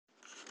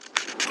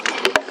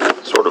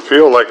Sort of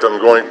feel like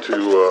I'm going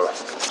to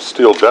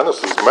steal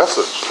Dennis's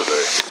message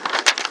today.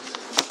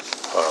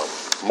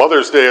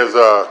 Mother's Day is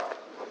a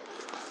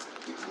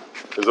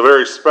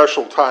very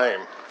special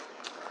time.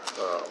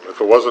 If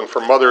it wasn't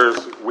for mothers,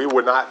 we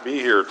would not be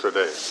here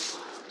today.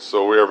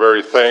 So we are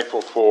very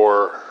thankful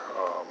for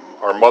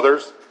our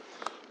mothers.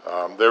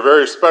 They're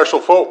very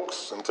special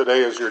folks, and today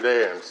is your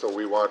day, and so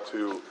we want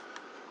to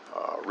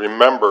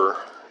remember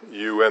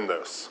you in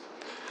this.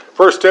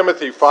 1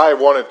 Timothy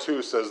 5:1 and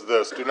 2 says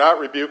this, "Do not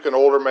rebuke an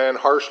older man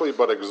harshly,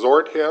 but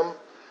exhort him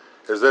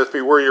as if he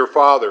were your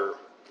father.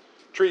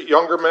 Treat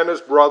younger men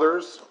as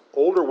brothers,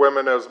 older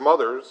women as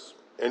mothers,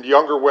 and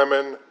younger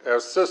women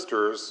as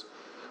sisters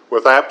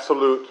with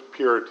absolute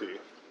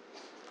purity."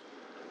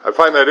 I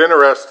find that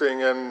interesting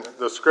in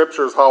the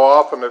scriptures how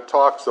often it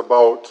talks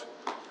about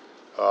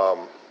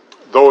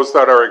those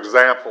that are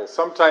examples.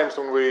 Sometimes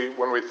when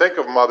we think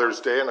of Mother's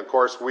Day, and of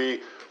course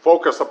we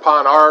focus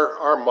upon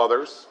our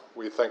mothers,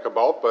 we think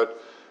about,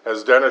 but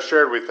as Dennis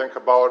shared, we think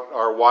about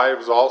our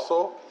wives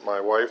also. My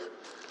wife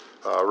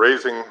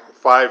raising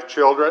 5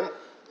 children,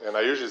 and I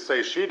usually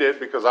say she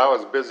did because I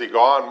was busy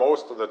gone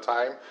most of the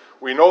time.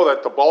 We know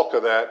that the bulk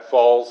of that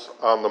falls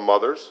on the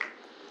mothers.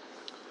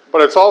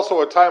 But it's also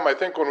a time, I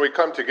think, when we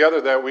come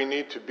together that we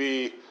need to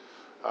be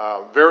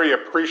very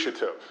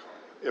appreciative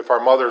if our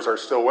mothers are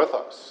still with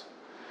us.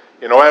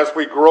 You know, as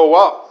we grow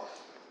up,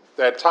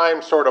 that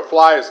time sort of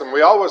flies, and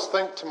we always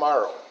think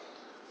tomorrow.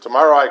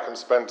 Tomorrow I can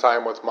spend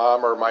time with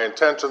Mom, or my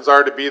intentions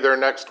are to be there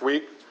next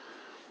week.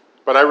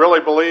 But I really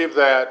believe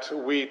that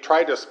we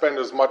try to spend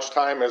as much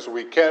time as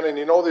we can. And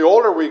you know, the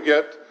older we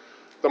get,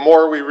 the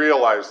more we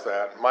realize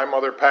that. My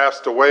mother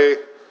passed away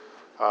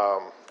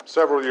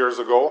several years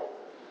ago,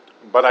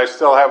 but I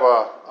still have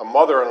a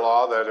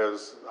mother-in-law that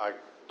is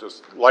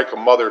just like a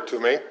mother to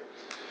me.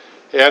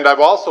 And I've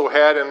also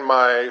had in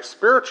my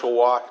spiritual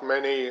walk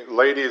many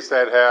ladies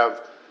that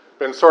have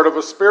been sort of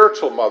a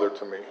spiritual mother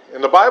to me.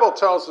 And the Bible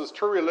tells us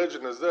true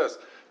religion is this,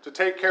 to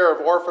take care of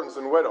orphans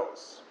and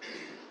widows.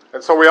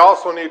 And so we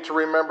also need to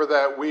remember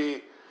that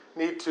we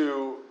need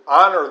to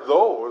honor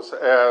those,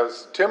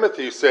 as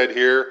Timothy said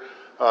here,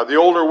 the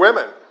older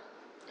women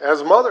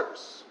as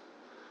mothers.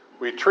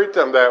 We treat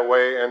them that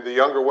way, and the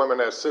younger women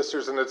as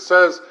sisters. And it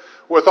says,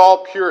 with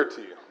all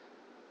purity.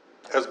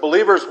 As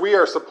believers, we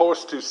are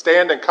supposed to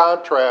stand in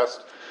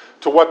contrast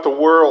to what the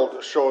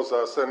world shows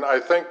us. And I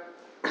think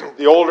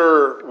the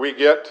older we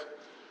get,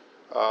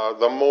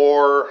 the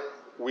more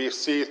we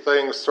see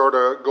things sort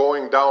of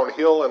going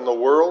downhill in the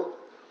world.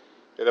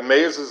 It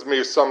amazes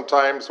me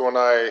sometimes when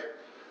I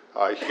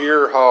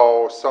hear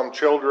how some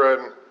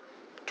children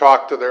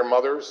talk to their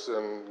mothers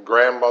and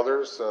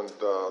grandmothers and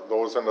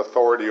those in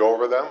authority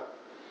over them.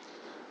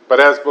 But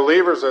as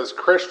believers, as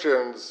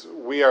Christians,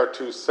 we are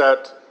to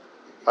set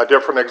a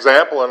different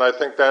example, and I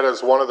think that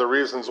is one of the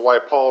reasons why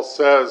Paul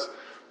says,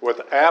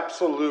 with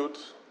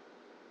absolute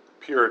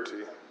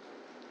purity.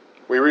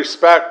 We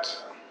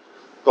respect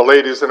the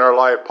ladies in our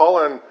life.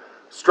 Paul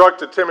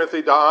instructed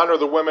Timothy to honor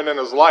the women in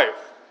his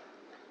life.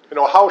 You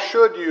know, how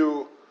should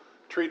you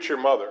treat your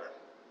mother?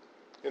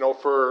 You know,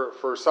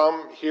 for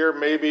some here,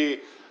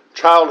 maybe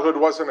childhood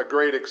wasn't a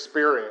great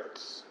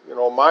experience. You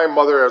know, my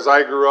mother, as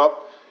I grew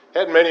up,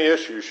 had many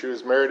issues. She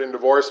was married and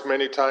divorced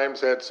many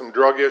times, had some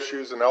drug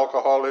issues and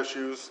alcohol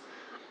issues.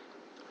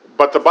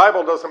 But the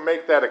Bible doesn't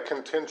make that a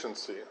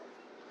contingency.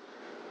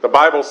 The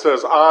Bible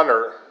says,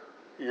 honor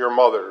your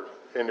mother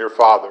and your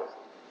father.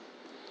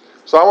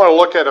 So I want to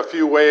look at a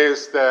few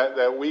ways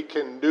that we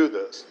can do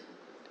this.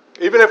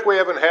 Even if we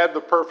haven't had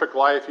the perfect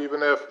life,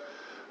 even if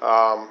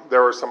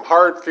there were some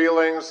hard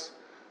feelings,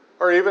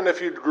 or even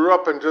if you grew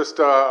up in just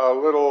a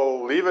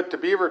little Leave It to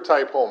Beaver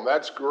type home,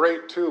 that's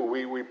great too.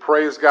 We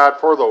praise God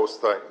for those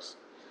things.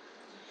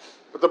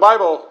 But the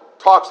Bible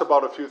talks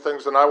about a few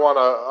things, and I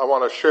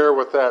want to share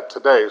with that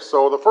today.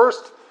 So the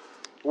first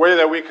way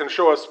that we can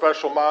show a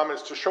special mom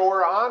is to show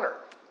her honor.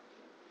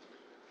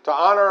 To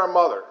honor our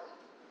mother.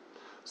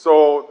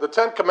 So the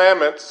 10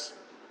 Commandments,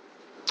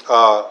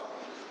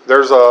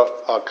 there's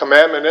a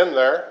commandment in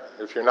there.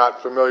 If you're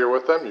not familiar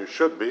with them, you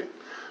should be.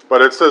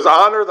 But it says,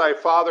 honor thy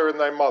father and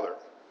thy mother.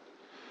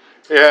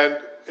 And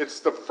it's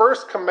the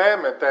first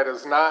commandment that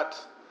is not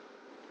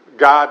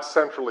God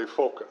centrally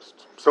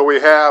focused. So we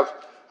have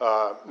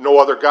no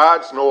other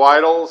gods, no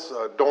idols,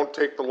 don't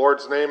take the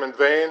Lord's name in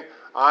vain,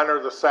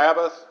 honor the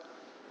Sabbath,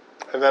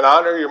 and then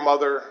honor your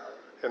mother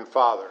and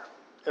father.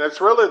 And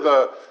it's really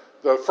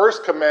the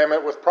first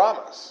commandment with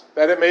promise,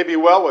 that it may be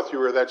well with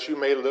you or that you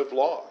may live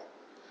long.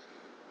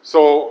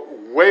 So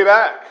way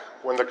back,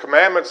 when the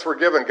commandments were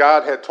given,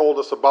 God had told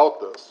us about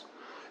this.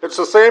 It's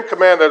the same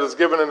command that is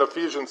given in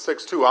Ephesians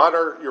 6:2.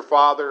 Honor your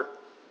father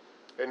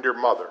and your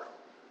mother.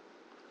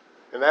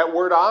 And that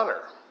word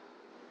honor.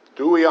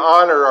 Do we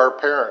honor our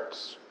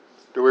parents?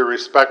 Do we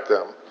respect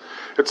them?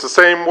 It's the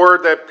same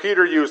word that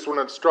Peter used when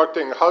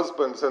instructing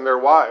husbands and their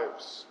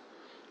wives.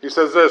 He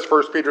says this,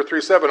 1 Peter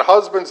 3:7,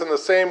 husbands in the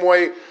same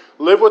way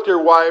live with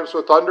your wives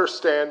with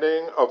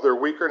understanding of their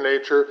weaker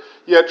nature,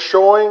 yet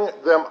showing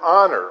them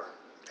honor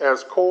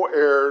as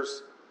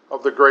co-heirs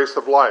of the grace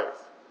of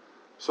life,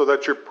 so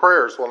that your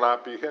prayers will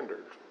not be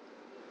hindered.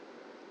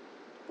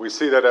 We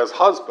see that as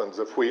husbands,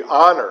 if we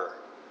honor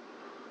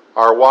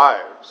our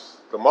wives,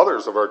 the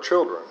mothers of our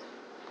children,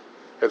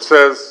 it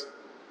says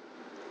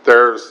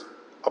there's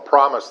a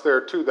promise there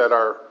too that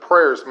our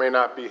prayers may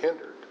not be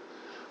hindered.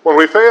 When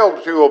we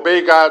fail to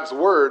obey God's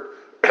word,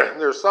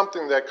 there's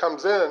something that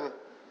comes in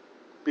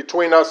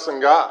between us and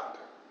God.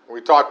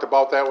 We talked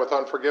about that with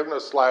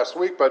unforgiveness last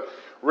week, but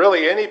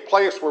really any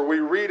place where we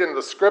read in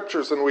the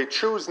scriptures and we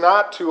choose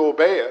not to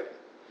obey it,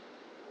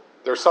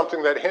 there's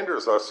something that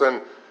hinders us.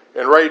 And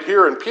right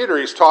here in Peter,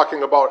 he's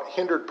talking about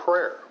hindered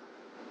prayer.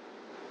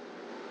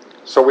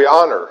 So we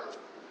honor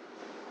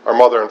our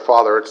mother and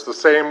father. It's the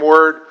same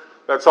word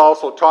that's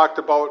also talked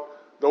about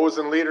those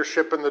in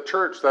leadership in the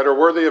church that are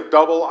worthy of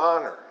double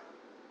honor.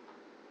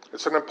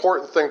 It's an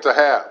important thing to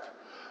have.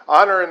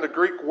 Honor in the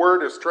Greek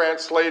word is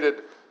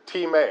translated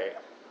time.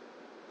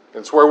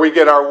 It's where we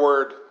get our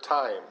word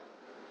time.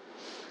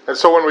 And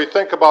so when we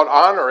think about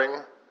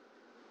honoring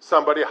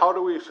somebody, how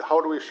do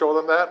we show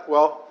them that?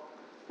 Well,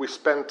 we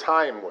spend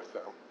time with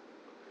them.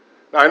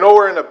 Now, I know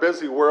we're in a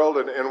busy world,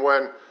 and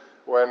when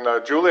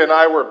Julie and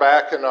I were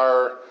back in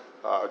our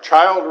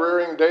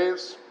child-rearing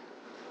days,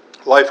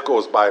 life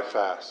goes by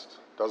fast,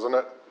 doesn't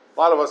it? A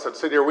lot of us that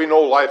sit here, we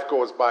know life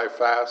goes by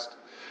fast.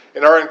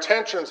 And our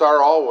intentions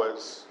are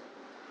always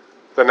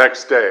the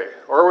next day.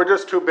 Or we're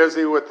just too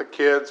busy with the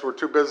kids, we're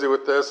too busy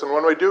with this. And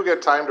when we do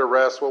get time to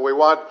rest, well, we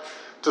want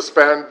to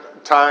spend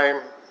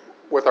time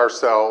with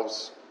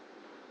ourselves,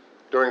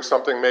 doing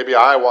something maybe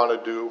I want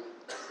to do.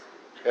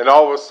 And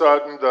all of a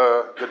sudden,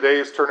 the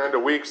days turn into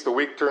weeks, the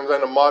week turns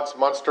into months,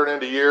 months turn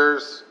into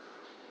years.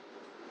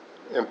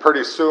 And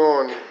pretty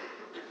soon,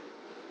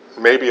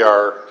 maybe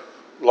our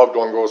loved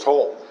one goes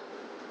home.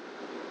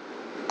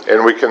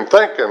 And we can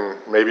think and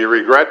maybe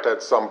regret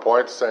at some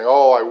point, saying,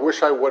 oh, I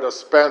wish I would have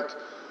spent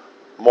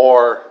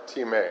more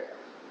time.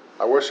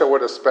 I wish I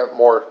would have spent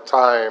more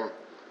time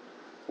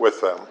with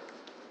them.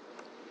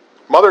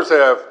 Mothers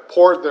have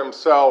poured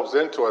themselves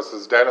into us,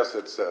 as Dennis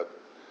had said.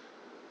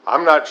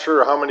 I'm not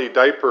sure how many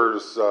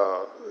diapers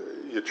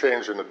you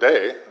change in a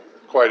day,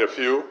 quite a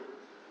few.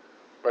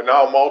 But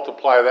now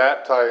multiply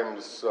that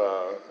times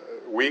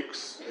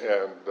weeks,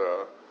 and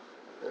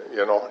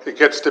it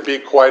gets to be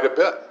quite a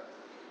bit.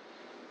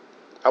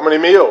 How many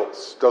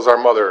meals does our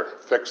mother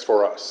fix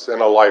for us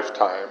in a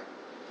lifetime?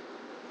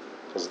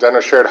 As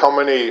Dennis shared, how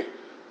many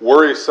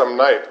worrisome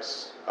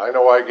nights? I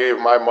know I gave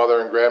my mother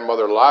and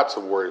grandmother lots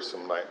of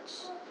worrisome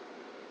nights.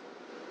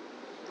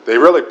 They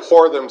really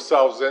pour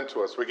themselves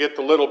into us. We get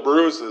the little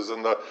bruises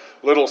and the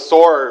little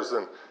sores,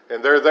 and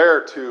they're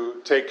there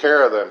to take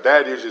care of them.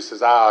 Dad usually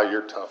says,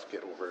 you're tough,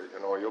 get over it,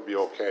 you'll be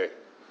okay.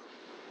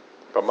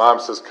 But Mom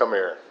says, come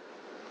here.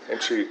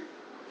 And she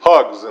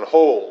hugs and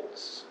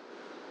holds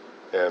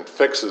and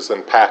fixes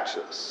and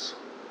patches.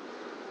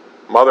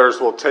 Mothers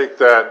will take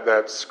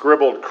that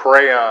scribbled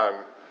crayon,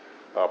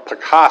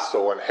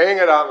 Picasso, and hang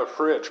it on the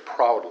fridge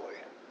proudly.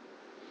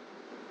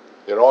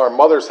 Our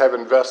mothers have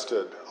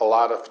invested a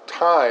lot of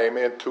time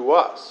into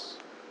us.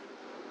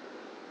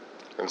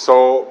 And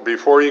so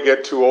before you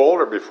get too old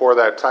or before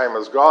that time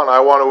is gone, I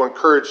want to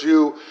encourage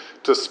you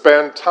to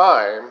spend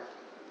time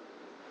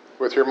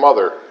with your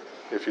mother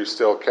if you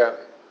still can.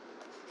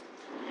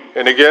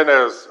 And again,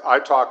 as I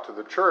talk to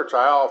the church,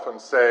 I often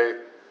say,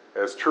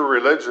 as true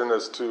religion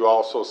is to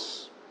also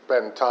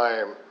spend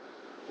time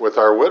with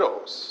our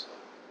widows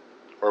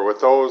or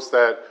with those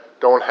that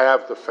don't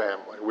have the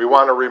family. We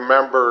want to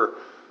remember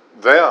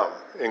them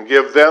and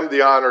give them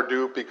the honor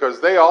due because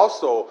they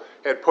also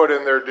had put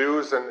in their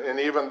dues, and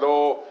even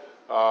though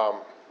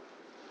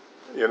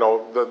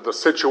the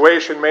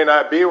situation may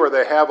not be where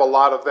they have a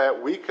lot of that,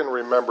 we can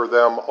remember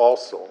them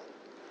also.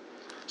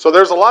 So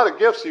there's a lot of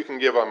gifts you can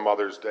give on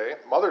Mother's Day.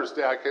 Mother's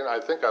Day, I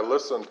think I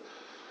listened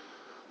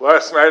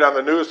last night on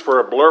the news for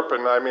a blurb,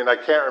 and I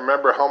can't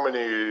remember how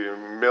many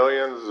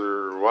millions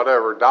or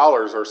whatever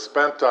dollars are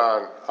spent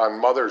on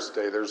Mother's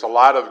Day. There's a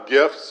lot of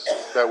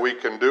gifts that we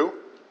can do.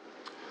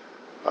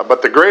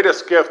 But the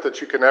greatest gift that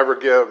you can ever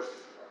give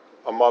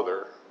a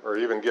mother, or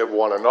even give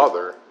one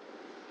another,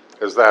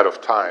 is that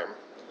of time.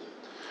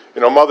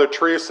 Mother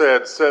Teresa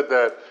had said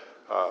that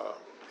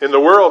in the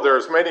world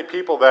there's many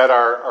people that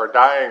are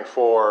dying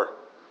for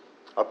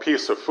a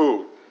piece of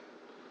food.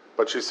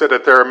 But she said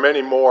that there are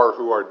many more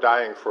who are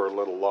dying for a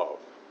little love.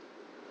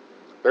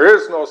 There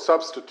is no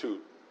substitute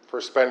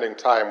for spending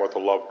time with a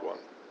loved one.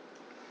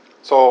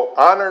 So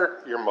honor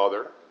your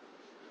mother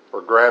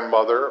or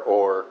grandmother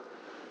or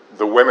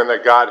the women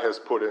that God has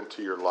put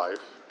into your life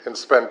and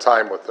spend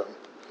time with them.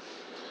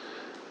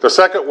 The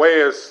second way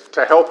is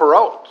to help her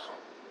out.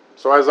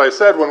 So as I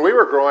said, when we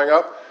were growing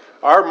up,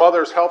 our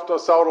mothers helped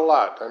us out a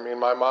lot.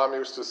 My mom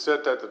used to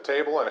sit at the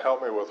table and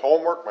help me with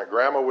homework. My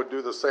grandma would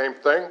do the same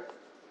thing.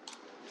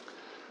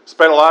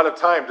 Spent a lot of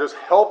time just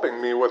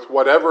helping me with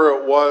whatever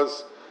it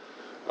was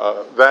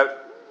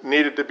that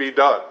needed to be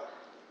done.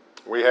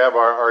 We have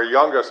our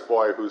youngest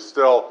boy who's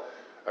still,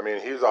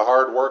 he's a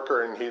hard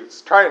worker, and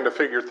he's trying to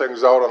figure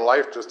things out in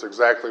life, just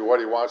exactly what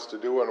he wants to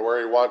do and where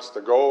he wants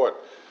to go.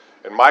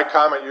 And my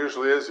comment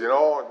usually is,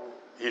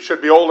 he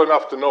should be old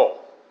enough to know.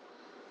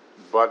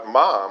 But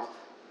Mom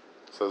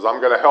says, I'm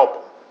going to help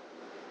him.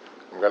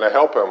 I'm going to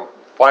help him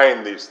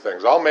find these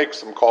things. I'll make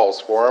some calls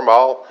for him.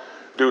 I'll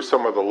do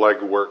some of the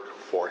legwork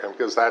for him,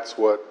 because that's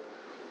what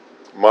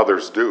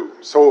mothers do.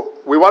 So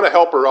we want to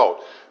help her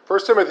out.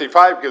 1 Timothy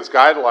 5 gives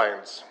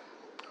guidelines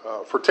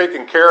for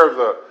taking care of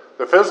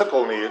the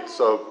physical needs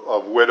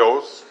of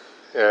widows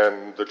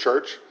in the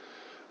church.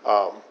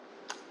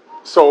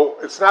 So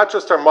it's not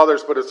just our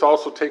mothers, but it's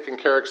also taking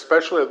care,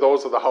 especially of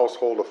those of the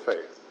household of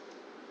faith.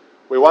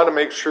 We want to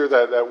make sure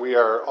that we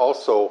are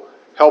also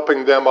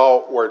helping them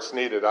out where it's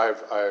needed.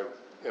 I've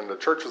in the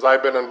churches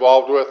I've been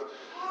involved with,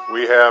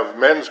 we have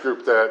men's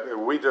group that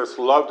we just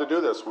love to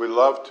do this. We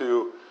love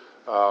to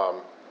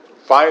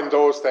find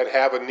those that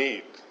have a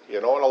need.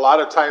 And a lot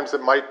of times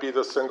it might be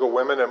the single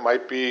women, it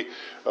might be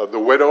the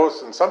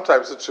widows, and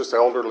sometimes it's just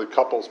elderly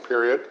couples,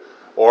 period,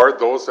 or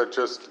those that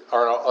just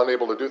are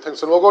unable to do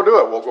things. And we'll go do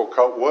it. We'll go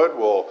cut wood,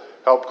 we'll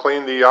help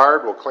clean the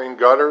yard, we'll clean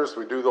gutters,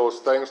 we do those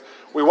things.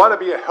 We want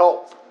to be a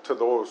help to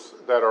those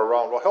that are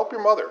around. Well, help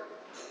your mother.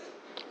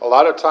 A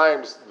lot of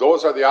times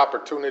those are the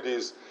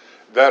opportunities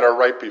that are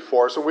right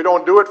before us. So we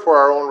don't do it for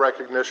our own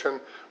recognition.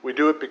 We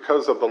do it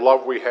because of the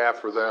love we have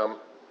for them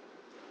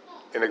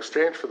in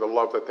exchange for the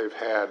love that they've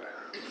had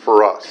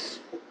for us.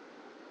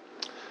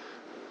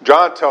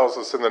 John tells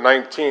us in the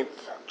 19th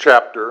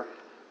chapter,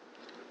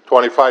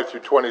 25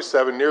 through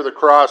 27, near the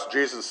cross of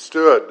Jesus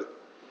stood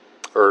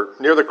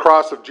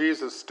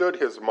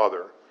his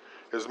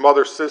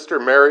mother's sister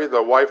Mary,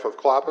 the wife of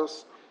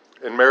Clopas,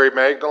 and Mary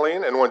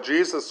Magdalene. And when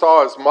Jesus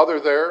saw his mother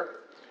there,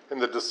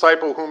 and the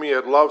disciple whom he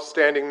had loved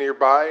standing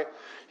nearby,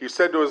 he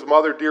said to his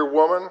mother, Dear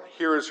woman,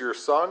 here is your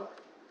son.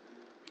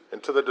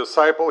 And to the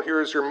disciple,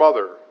 here is your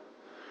mother.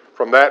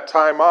 From that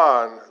time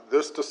on,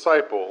 this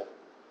disciple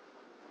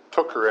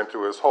took her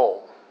into his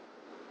home.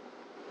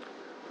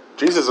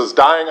 Jesus is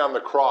dying on the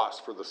cross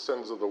for the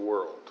sins of the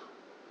world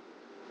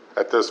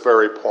at this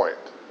very point.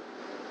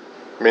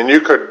 I mean,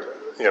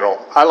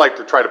 I like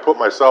to try to put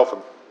myself in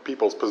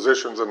people's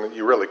positions, and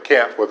you really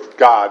can't with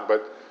God,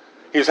 but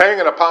he's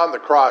hanging upon the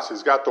cross.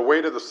 He's got the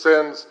weight of the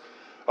sins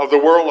of the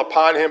world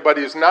upon him, but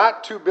he's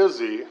not too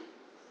busy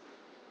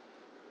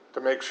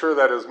to make sure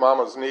that his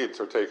mama's needs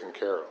are taken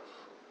care of.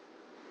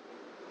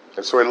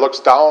 And so he looks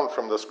down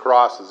from this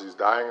cross as he's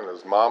dying, and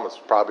his mom is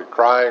probably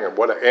crying, and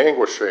what an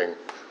anguishing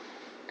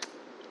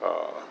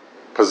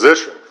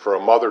position for a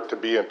mother to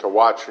be into,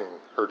 watching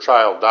her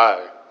child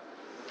die.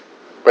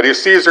 But he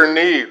sees her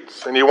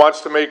needs, and he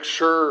wants to make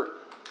sure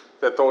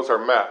that those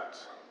are met.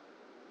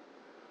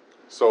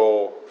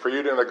 So for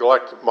you to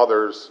neglect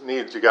mother's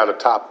needs, you got to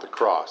top the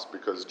cross,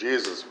 because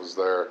Jesus was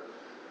there,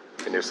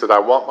 and he said, I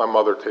want my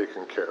mother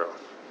taken care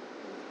of.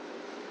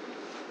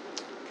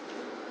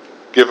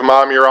 Give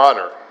mom your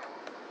honor.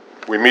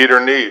 We meet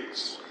her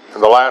needs.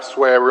 And the last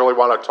way I really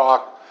want to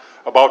talk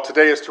about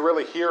today is to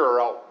really hear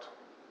her out.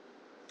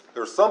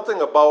 There's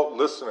something about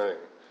listening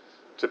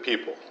to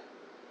people.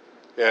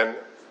 And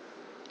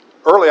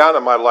early on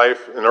in my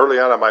life and early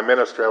on in my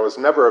ministry, I was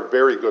never a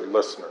very good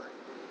listener.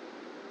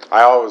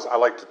 I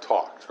like to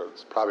talk, so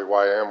it's probably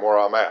why I am where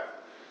I'm at.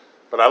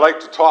 But I like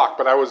to talk,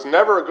 but I was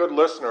never a good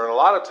listener. And a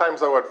lot of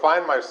times I would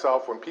find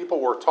myself, when people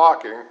were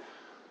talking,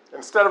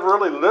 instead of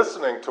really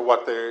listening to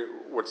what they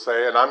would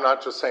say, and I'm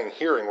not just saying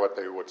hearing what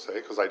they would say,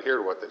 because I'd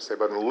hear what they say,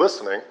 but in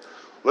listening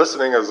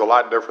is a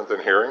lot different than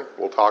hearing.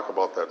 We'll talk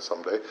about that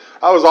someday.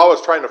 I was always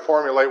trying to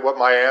formulate what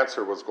my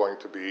answer was going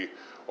to be,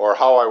 or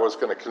how I was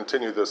going to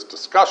continue this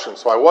discussion,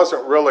 so I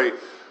wasn't really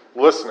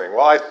listening.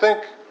 Well, I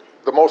think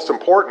the most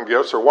important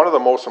gifts, or one of the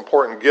most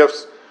important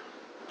gifts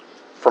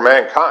for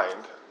mankind,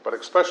 but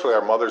especially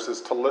our mothers,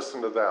 is to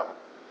listen to them.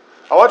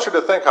 I want you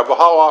to think of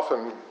how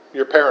often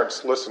your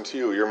parents listened to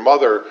you, your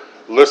mother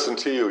listened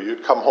to you.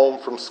 You'd come home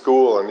from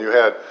school and you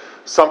had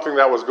something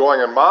that was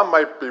going, and mom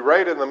might be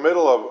right in the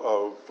middle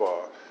of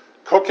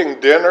cooking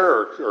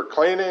dinner or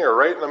cleaning, or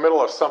right in the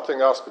middle of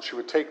something else, but she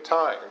would take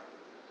time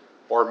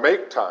or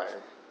make time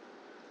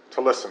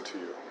to listen to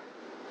you.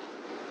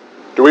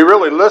 Do we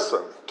really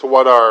listen to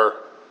what our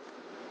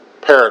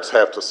parents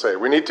have to say?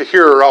 We need to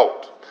hear her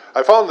out.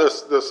 I found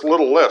this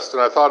little list,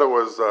 and I thought it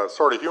was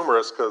sort of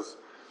humorous, because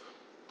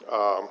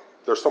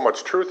there's so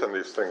much truth in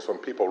these things when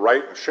people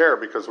write and share,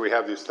 because we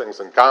have these things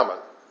in common.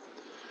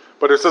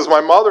 But it says, my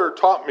mother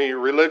taught me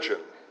religion,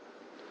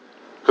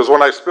 because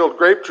when I spilled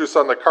grape juice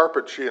on the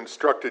carpet, she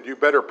instructed, you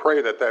better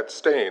pray that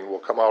stain will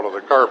come out of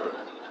the carpet.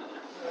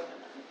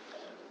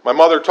 My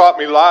mother taught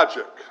me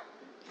logic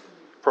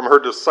from her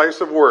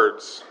decisive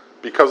words,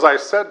 because I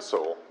said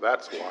so,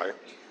 that's why.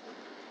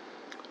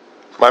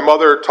 My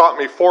mother taught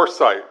me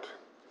foresight.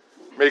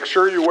 Make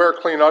sure you wear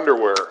clean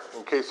underwear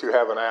in case you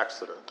have an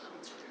accident.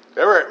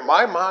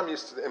 My mom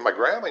and my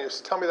grandma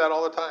used to tell me that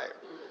all the time.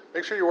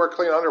 Make sure you wear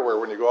clean underwear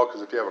when you go out,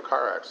 because if you have a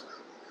car accident.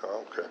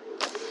 Okay.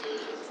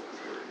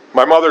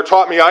 My mother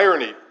taught me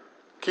irony.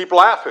 Keep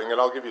laughing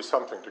and I'll give you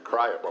something to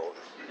cry about.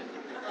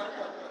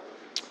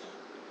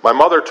 My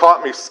mother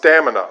taught me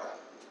stamina.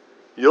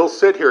 You'll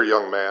sit here,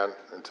 young man,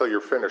 until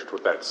you're finished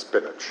with that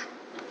spinach.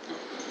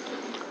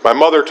 My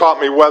mother taught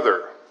me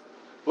weather.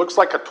 Looks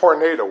like a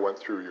tornado went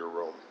through your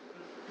room.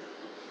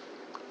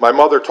 My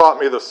mother taught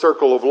me the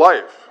circle of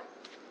life.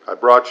 I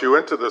brought you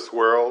into this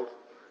world,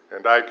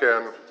 and I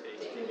can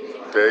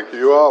take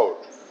you out.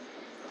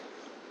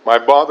 My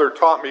mother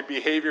taught me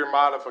behavior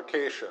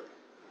modification.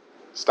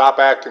 Stop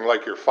acting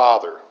like your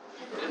father.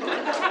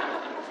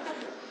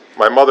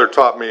 My mother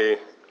taught me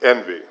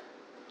envy.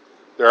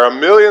 There are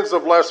millions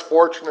of less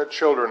fortunate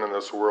children in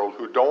this world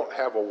who don't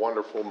have a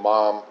wonderful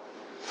mom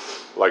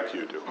like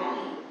you do.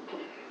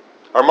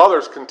 Our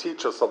mothers can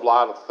teach us a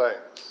lot of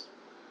things.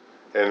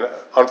 And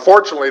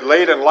unfortunately,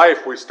 late in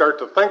life, we start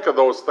to think of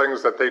those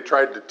things that they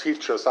tried to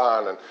teach us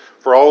on. And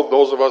for all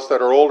those of us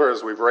that are older,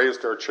 as we've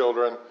raised our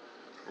children,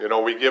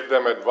 we give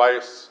them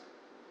advice.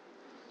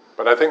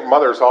 But I think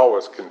mothers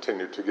always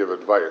continue to give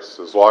advice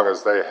as long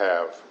as they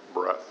have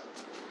breath.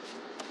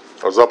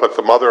 I was up at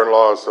the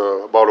mother-in-law's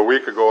about a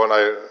week ago, and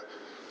I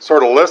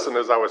sort of listened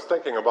as I was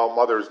thinking about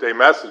Mother's Day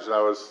message, and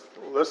I was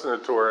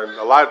listening to her, and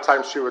a lot of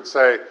times she would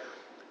say,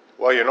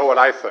 well, you know what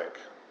I think.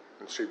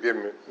 And she'd give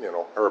me,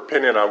 her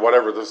opinion on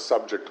whatever the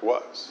subject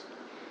was.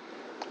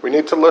 We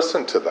need to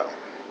listen to them.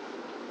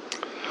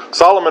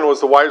 Solomon was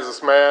the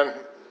wisest man,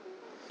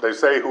 they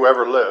say, who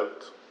ever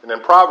lived. And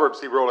in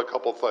Proverbs, he wrote a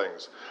couple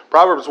things.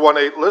 Proverbs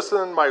 1:8,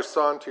 listen, my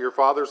son, to your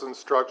father's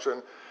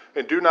instruction,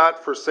 and do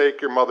not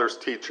forsake your mother's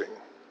teaching.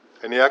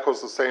 And he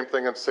echoes the same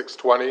thing in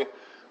 6:20.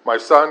 My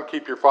son,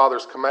 keep your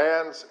father's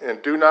commands,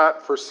 and do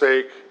not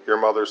forsake your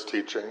mother's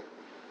teaching.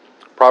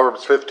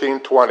 Proverbs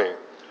 15:20.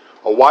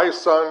 A wise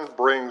son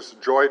brings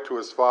joy to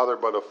his father,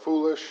 but a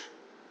foolish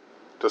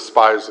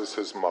despises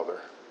his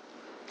mother.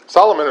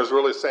 Solomon is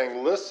really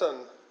saying, listen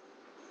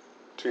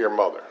to your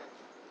mother.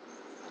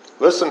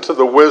 Listen to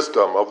the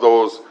wisdom of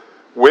those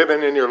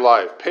women in your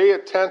life. Pay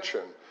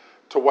attention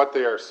to what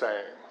they are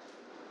saying.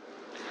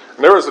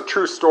 And there was a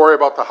true story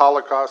about the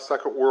Holocaust,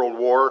 Second World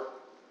War.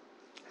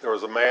 There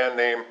was a man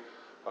named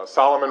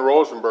Solomon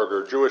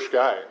Rosenberger, a Jewish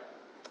guy,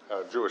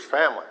 a Jewish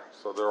family.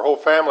 So their whole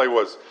family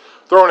was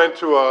thrown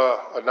into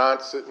a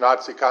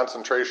Nazi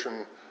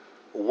concentration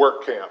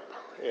work camp.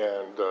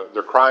 And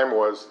their crime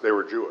was they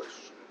were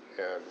Jewish.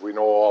 And we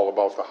know all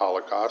about the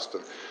Holocaust.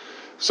 And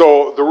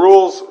so the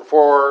rules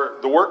for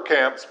the work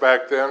camps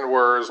back then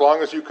were as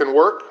long as you can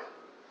work,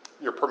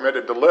 you're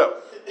permitted to live.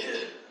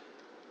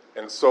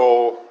 And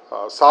so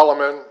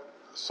Solomon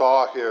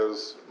saw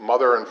his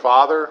mother and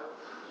father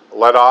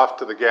led off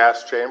to the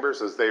gas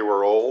chambers as they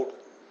were old.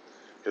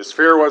 His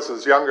fear was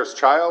his youngest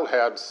child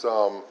had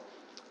some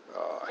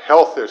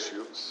health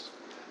issues.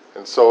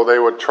 And so they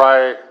would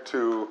try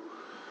to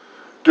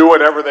do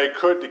whatever they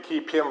could to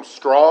keep him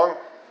strong.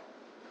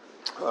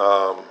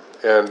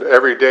 And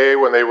every day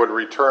when they would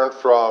return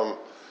from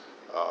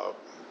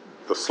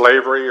the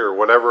slavery or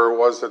whatever it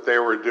was that they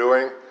were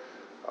doing,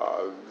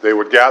 they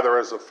would gather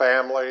as a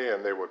family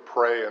and they would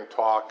pray and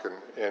talk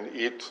and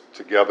eat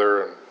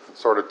together and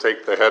sort of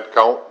take the head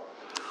count.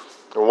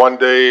 And one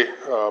day,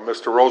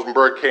 Mr.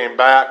 Rosenberg came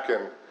back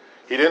and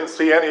he didn't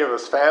see any of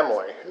his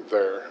family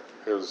there,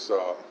 his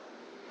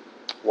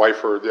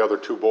wife or the other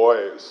two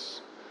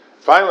boys.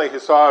 Finally, he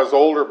saw his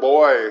older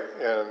boy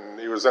and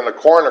he was in a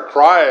corner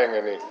crying,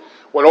 and he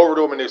went over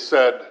to him and he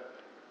said,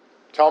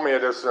 "Tell me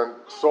it isn't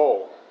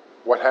so.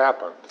 What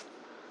happened?"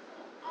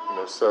 And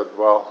they said,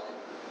 "Well,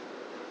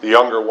 the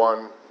younger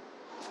one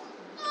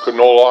could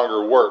no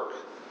longer work."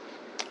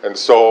 And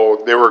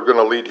so they were going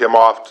to lead him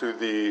off to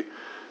the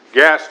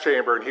gas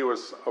chamber, and he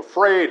was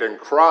afraid and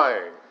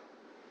crying.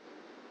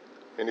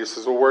 And he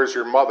says, "Well, where's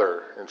your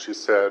mother?" And she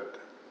said,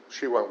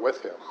 "She went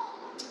with him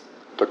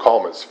to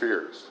calm his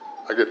fears."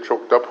 I get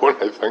choked up when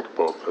I think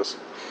about this.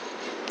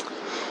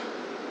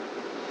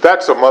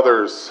 That's a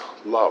mother's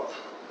love.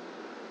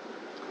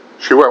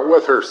 She went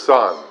with her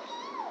son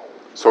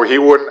so he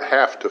wouldn't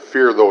have to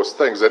fear those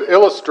things. It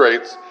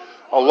illustrates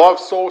a love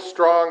so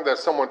strong that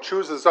someone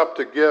chooses up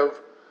to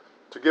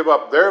give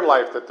up their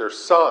life that their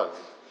son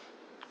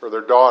or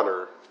their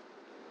daughter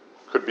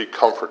could be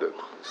comforted.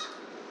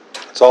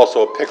 It's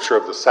also a picture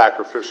of the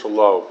sacrificial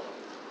love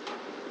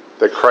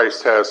that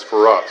Christ has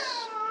for us.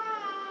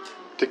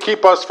 To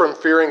keep us from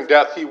fearing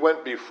death, he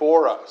went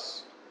before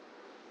us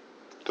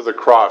to the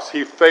cross.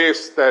 He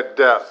faced that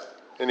death,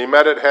 and he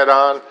met it head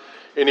on,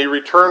 and he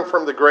returned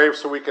from the grave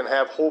so we can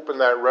have hope in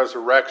that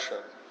resurrection.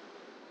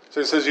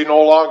 So he says you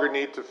no longer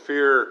need to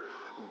fear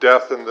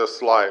death in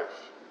this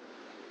life.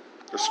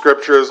 The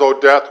scripture is, "O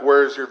death,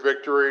 where is your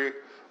victory?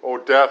 O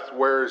death,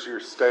 where is your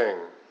sting?"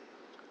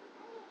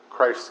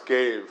 Christ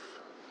gave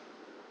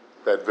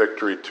that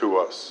victory to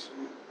us.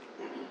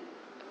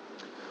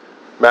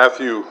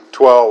 Matthew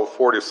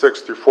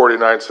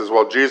 12:46-49 says,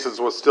 while Jesus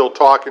was still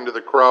talking to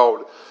the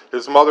crowd,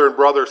 his mother and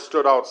brother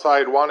stood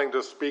outside wanting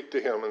to speak to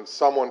him, and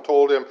someone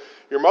told him,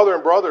 "Your mother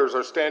and brothers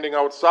are standing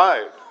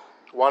outside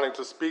wanting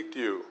to speak to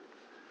you."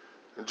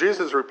 And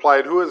Jesus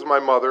replied, "Who is my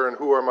mother and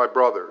who are my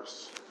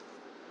brothers?"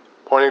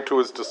 Pointing to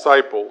his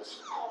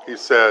disciples, he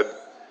said,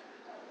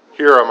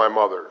 "Here are my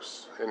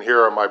mothers and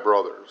here are my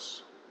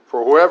brothers.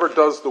 For whoever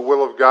does the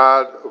will of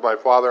God, of my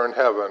Father in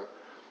heaven,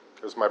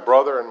 is my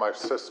brother and my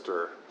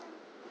sister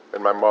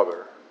and my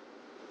mother.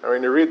 I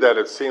mean, you read that,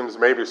 it seems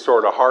maybe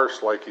sort of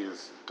harsh, like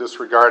he's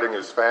disregarding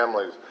his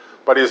family.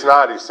 But he's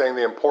not. He's saying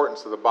the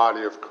importance of the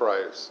body of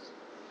Christ.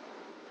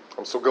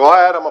 I'm so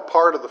glad I'm a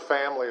part of the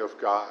family of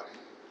God.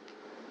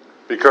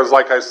 Because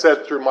like I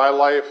said, through my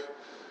life,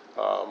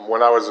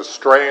 when I was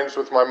estranged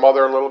with my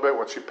mother a little bit,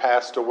 when she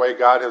passed away,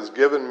 God has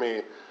given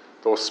me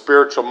those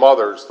spiritual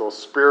mothers, those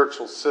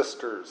spiritual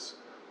sisters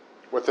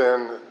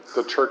within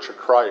the Church of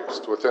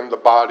Christ, within the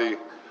body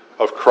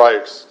of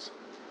Christ.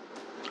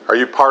 Are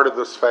you part of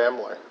this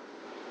family?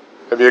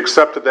 Have you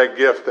accepted that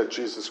gift that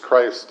Jesus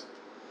Christ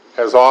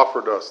has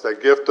offered us,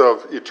 that gift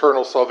of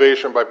eternal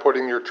salvation by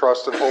putting your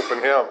trust and hope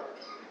in Him?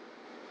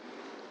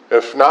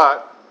 If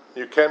not,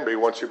 you can be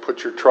once you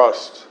put your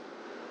trust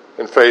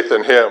and faith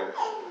in Him.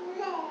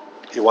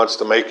 He wants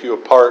to make you a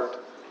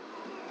part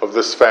of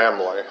this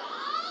family.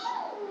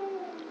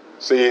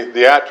 See,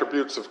 the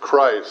attributes of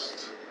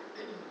Christ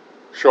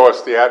show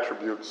us the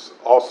attributes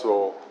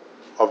also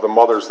of the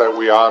mothers that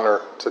we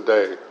honor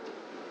today.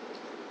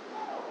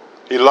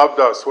 He loved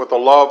us with a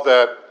love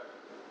that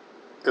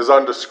is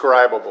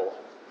undescribable.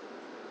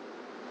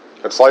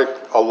 It's like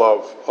a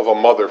love of a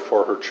mother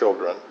for her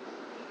children.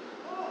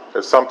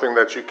 It's something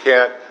that you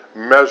can't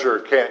measure,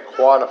 can't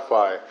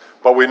quantify,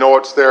 but we know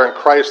it's there, and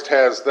Christ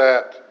has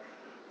that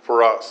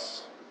for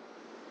us.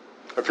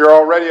 If you're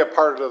already a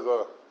part of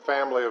the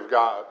family of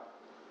God,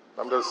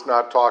 I'm just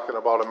not talking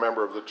about a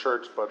member of the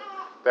church, but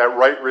that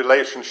right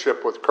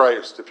relationship with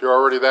Christ. If you're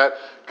already that,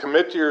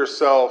 commit to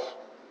yourself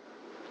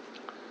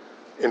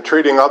in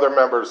treating other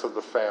members of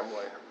the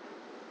family,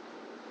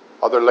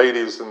 other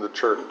ladies in the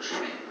church,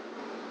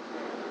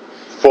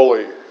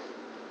 fully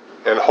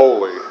and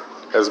wholly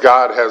as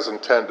God has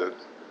intended,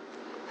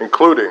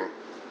 including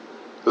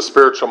the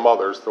spiritual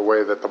mothers, the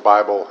way that the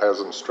Bible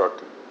has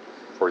instructed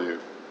for you.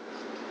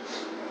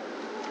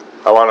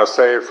 I want to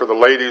say for the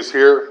ladies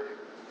here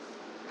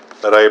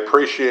that I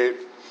appreciate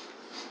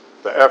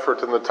the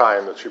effort and the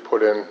time that you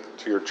put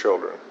into your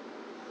children.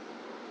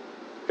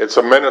 It's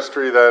a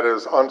ministry that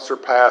is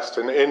unsurpassed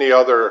in any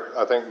other,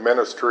 I think,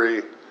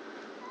 ministry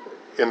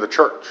in the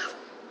church.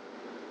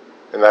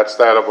 And that's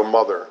that of a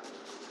mother.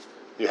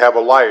 You have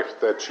a life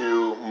that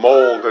you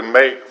mold and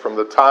make from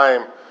the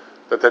time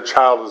that the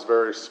child is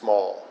very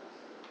small.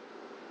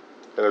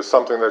 And it's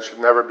something that should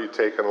never be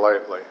taken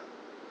lightly.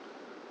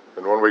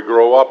 And when we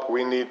grow up,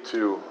 we need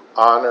to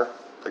honor,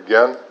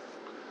 again,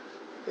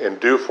 and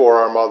do for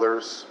our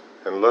mothers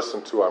and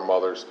listen to our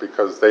mothers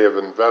because they have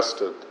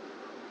invested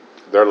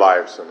their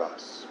lives in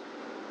us.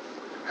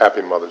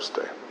 Happy Mother's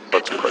Day.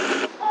 Let's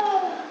pray.